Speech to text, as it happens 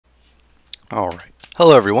Alright,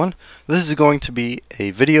 hello everyone. This is going to be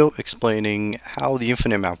a video explaining how the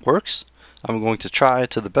infinite map works. I'm going to try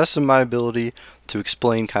to the best of my ability to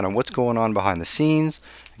explain kind of what's going on behind the scenes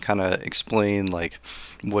and kind of explain like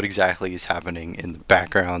what exactly is happening in the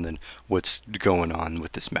background and what's going on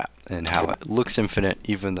with this map and how it looks infinite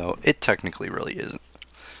even though it technically really isn't.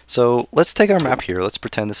 So let's take our map here. Let's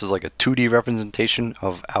pretend this is like a 2D representation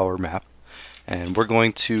of our map, and we're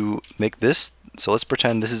going to make this. So let's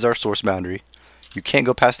pretend this is our source boundary. You can't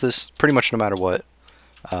go past this pretty much no matter what.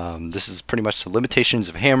 This is pretty much the limitations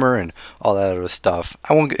of Hammer and all that other stuff.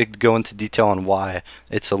 I won't go into detail on why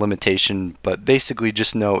it's a limitation, but basically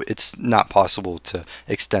just know it's not possible to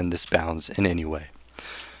extend this bounds in any way.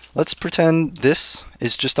 Let's pretend this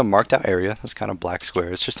is just a marked out area. This kind of black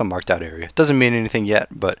square. It's just a marked out area. It doesn't mean anything yet,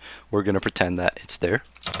 but we're going to pretend that it's there.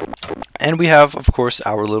 And we have, of course,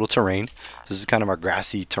 our little terrain. This is kind of our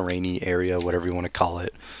grassy, terrainy area, whatever you want to call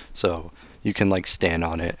it. So you can like stand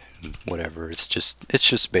on it and whatever. It's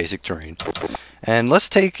just basic terrain. And let's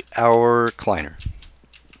take our Kleiner,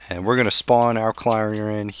 and we're going to spawn our Kleiner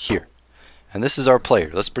in here. And this is our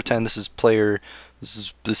player. Let's pretend this is player.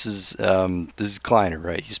 This is Kleiner,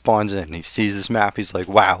 right? He spawns in. He sees this map. He's like,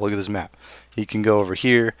 wow, look at this map. He can go over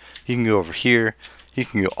here. He can go over here. He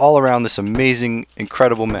can go all around this amazing,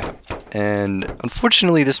 incredible map. And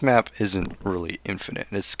unfortunately, this map isn't really infinite.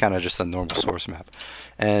 It's kind of just a normal source map.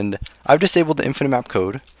 And I've disabled the infinite map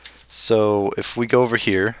code. So if we go over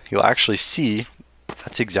here, you'll actually see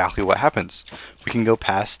that's exactly what happens. We can go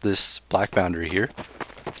past this black boundary here.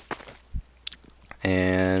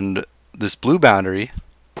 And this blue boundary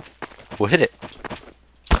will hit it.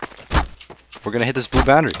 We're gonna hit this blue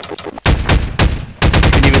boundary.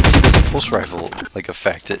 You can even see this pulse rifle like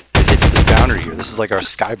effect. It hits this boundary here. This is like our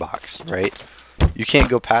skybox, right? You can't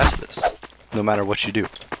go past this, no matter what you do.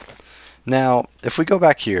 Now, if we go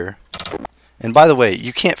back here, and by the way,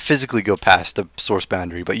 you can't physically go past the source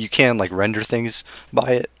boundary, but you can like render things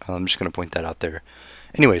by it. I'm just gonna point that out there.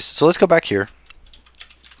 Anyways, so let's go back here,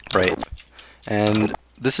 right? And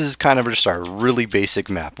this is kind of just our really basic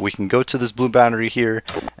map. We can go to this blue boundary here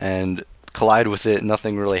and collide with it.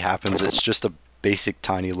 Nothing really happens. It's just a basic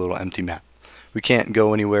tiny little empty map. We can't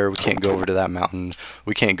go anywhere. We can't go over to that mountain.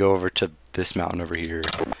 We can't go over to this mountain over here.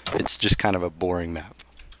 It's just kind of a boring map.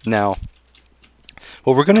 Now,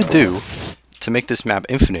 what we're going to do to make this map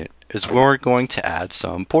infinite is we're going to add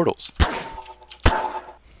some portals.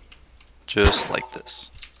 Just like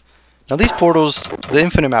this. Now these portals, the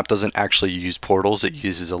infinite map doesn't actually use portals. It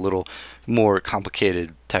uses a little more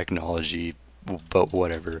complicated technology, but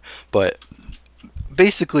whatever. But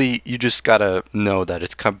basically, you just gotta know that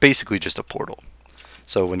it's basically just a portal.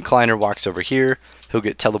 So when Kleiner walks over here, he'll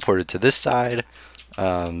get teleported to this side,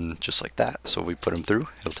 just like that. So we put him through,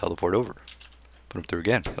 he'll teleport over. Put him through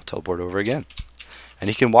again, he'll teleport over again. And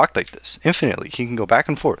he can walk like this, infinitely. He can go back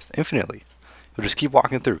and forth, infinitely. He'll just keep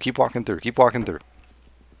walking through, keep walking through, keep walking through.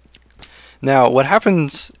 Now, what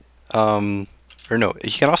happens, or no, he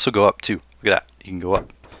can also go up too. Look at that, he can go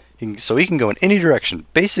up. So he can go in any direction,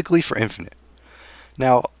 basically for infinite.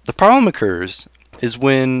 Now, the problem occurs is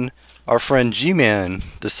when our friend G-Man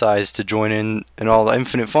decides to join in all the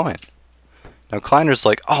infinite fun. Now, Kleiner's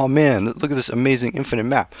like, oh man, look at this amazing infinite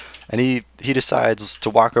map. And he decides to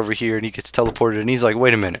walk over here and he gets teleported and he's like,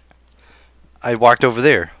 wait a minute. I walked over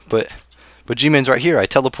there, but G-Man's right here, I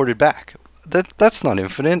teleported back. That's not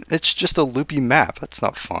infinite. It's just a loopy map. That's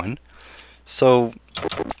not fun. So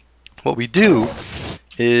what we do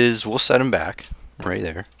is we'll set him back right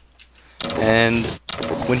there. And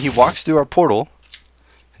when he walks through our portal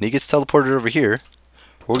and he gets teleported over here,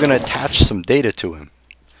 we're going to attach some data to him.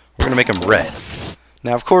 We're going to make him red.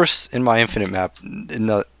 Now, of course, in my infinite map,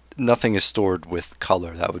 nothing is stored with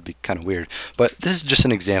color. That would be kind of weird. But this is just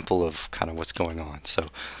an example of kind of what's going on. So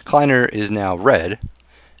Kleiner is now red.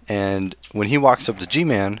 And when he walks up to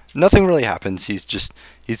G-Man, nothing really happens.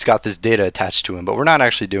 He's got this data attached to him, but we're not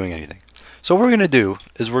actually doing anything. So what we're going to do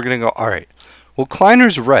is we're going to go, alright, well,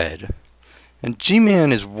 Kleiner's red and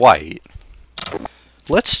G-Man is white.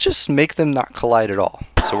 Let's just make them not collide at all.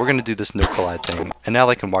 So we're going to do this no collide thing, and now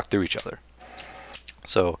they can walk through each other.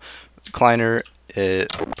 So Kleiner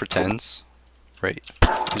pretends, right,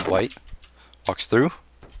 he's white, walks through,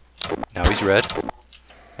 now he's red,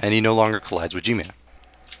 and he no longer collides with G-Man.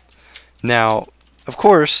 Now, of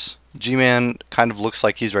course, G-Man kind of looks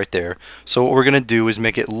like he's right there. So what we're going to do is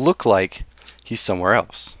make it look like he's somewhere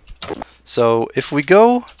else. So if we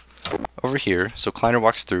go over here, so Kleiner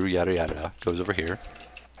walks through, yada yada, goes over here.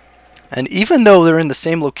 And even though they're in the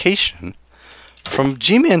same location, from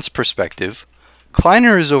G-Man's perspective,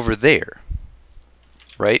 Kleiner is over there,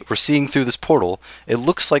 right? We're seeing through this portal. It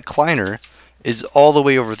looks like Kleiner is all the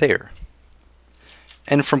way over there.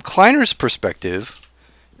 And from Kleiner's perspective,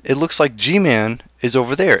 it looks like G-Man is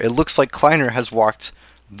over there. It looks like Kleiner has walked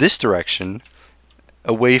this direction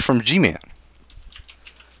away from G-Man.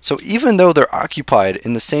 So even though they're occupied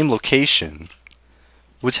in the same location,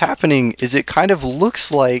 what's happening is it kind of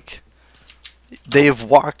looks like they have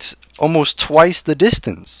walked almost twice the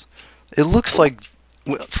distance. It looks like,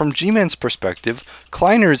 from G-Man's perspective,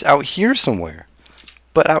 Kleiner is out here somewhere.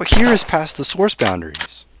 But out here is past the source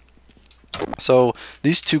boundaries. So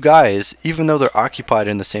these two guys, even though they're occupied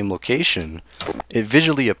in the same location, it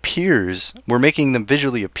visually appears, we're making them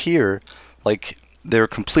visually appear like they're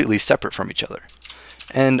completely separate from each other.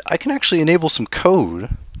 And I can actually enable some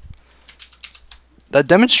code that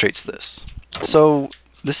demonstrates this. So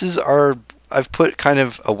this is I've put kind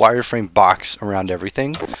of a wireframe box around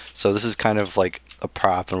everything. So this is kind of like a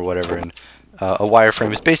prop or whatever, and a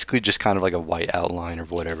wireframe is basically just kind of like a white outline or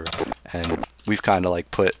whatever. And we've kind of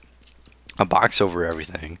like put a box over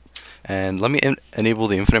everything. And let me enable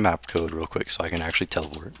the infinite map code real quick so I can actually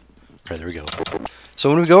teleport. Right, there we go. So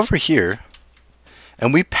when we go over here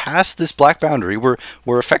and we pass this black boundary, we're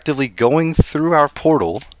effectively going through our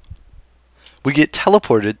portal. We get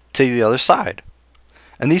teleported to the other side.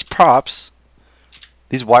 And these props,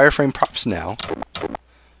 these wireframe props now,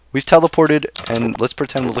 we've teleported, and let's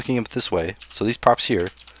pretend we're looking up this way. So these props here,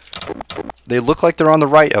 they look like they're on the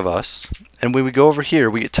right of us, and when we go over here,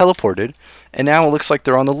 we get teleported, and now it looks like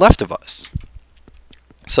they're on the left of us.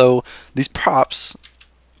 So these props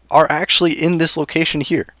are actually in this location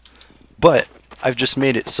here, but I've just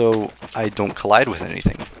made it so I don't collide with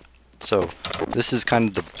anything. So this is kind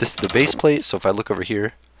of the base plate. So if I look over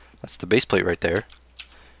here, that's the base plate right there,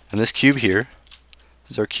 and this cube here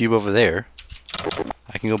is our cube over there.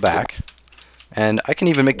 I can go back, and I can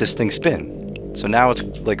even make this thing spin. So now it's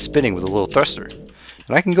like spinning with a little thruster.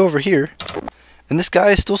 And I can go over here, and this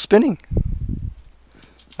guy is still spinning.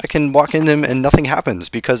 I can walk into him and nothing happens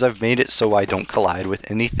because I've made it so I don't collide with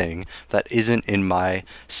anything that isn't in my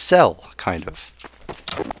cell, kind of.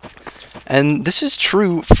 And this is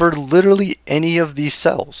true for literally any of these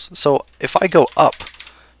cells. So if I go up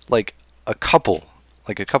like a couple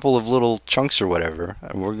of little chunks or whatever,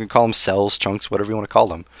 and we're going to call them cells, chunks, whatever you want to call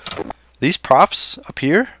them, these props up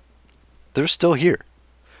here, they're still here.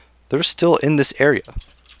 They're still in this area.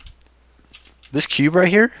 This cube right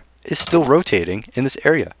here is still rotating in this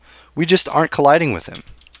area. We just aren't colliding with him.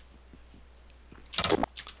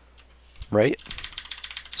 Right?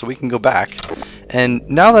 So we can go back. And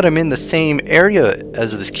now that I'm in the same area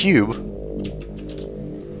as this cube,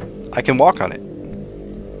 I can walk on it.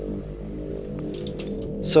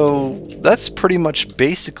 So that's pretty much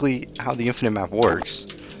basically how the infinite map works.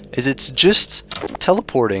 Is it's just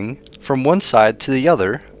teleporting from one side to the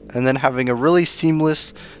other, and then having a really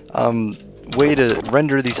seamless way to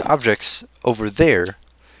render these objects over there,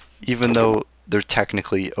 even though they're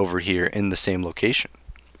technically over here in the same location.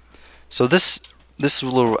 So this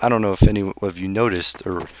little, I don't know if any of you noticed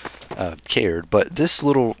or cared, but this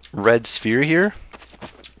little red sphere here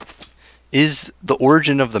is the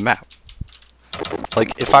origin of the map.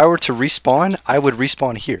 Like if I were to respawn, I would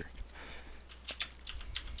respawn here.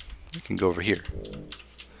 You can go over here,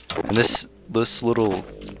 and this little,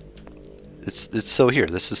 it's still here.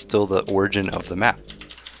 This is still the origin of the map.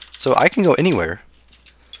 So I can go anywhere,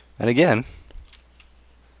 and again,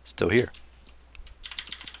 still here.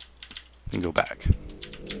 And go back.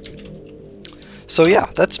 So yeah,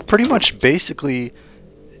 that's pretty much basically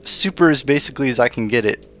super as basically as I can get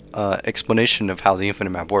it. Explanation of how the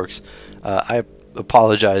infinite map works. I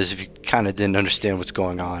apologize if you kind of didn't understand what's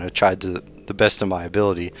going on. I tried to the best of my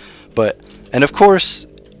ability, and of course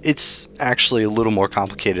it's actually a little more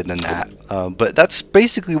complicated than that, but that's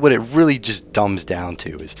basically what it really just dumbs down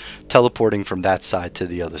to, is teleporting from that side to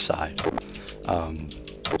the other side.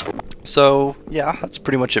 So yeah, that's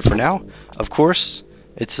pretty much it for now. Of course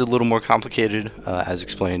it's a little more complicated as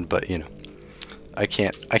explained, but you know, I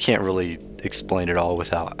can't really explain it all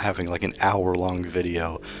without having like an hour-long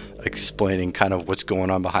video explaining kind of what's going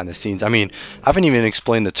on behind the scenes. I mean, I haven't even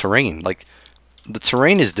explained the terrain. Like, the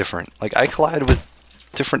terrain is different. Like, I collide with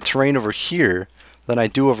different terrain over here than I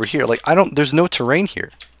do over here. Like, there's no terrain here.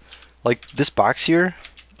 Like, this box here,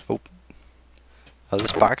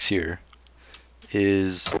 this box here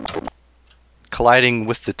is colliding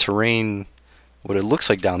with the terrain, what it looks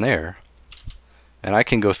like down there, and I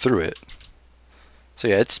can go through it. So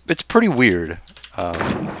yeah, it's pretty weird.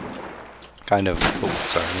 Kind of. Oh,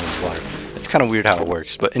 sorry, I'm in the water. It's kind of weird how it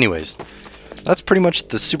works. But anyways, that's pretty much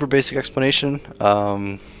the super basic explanation.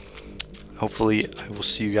 Hopefully, I will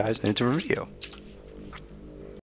see you guys in a different video.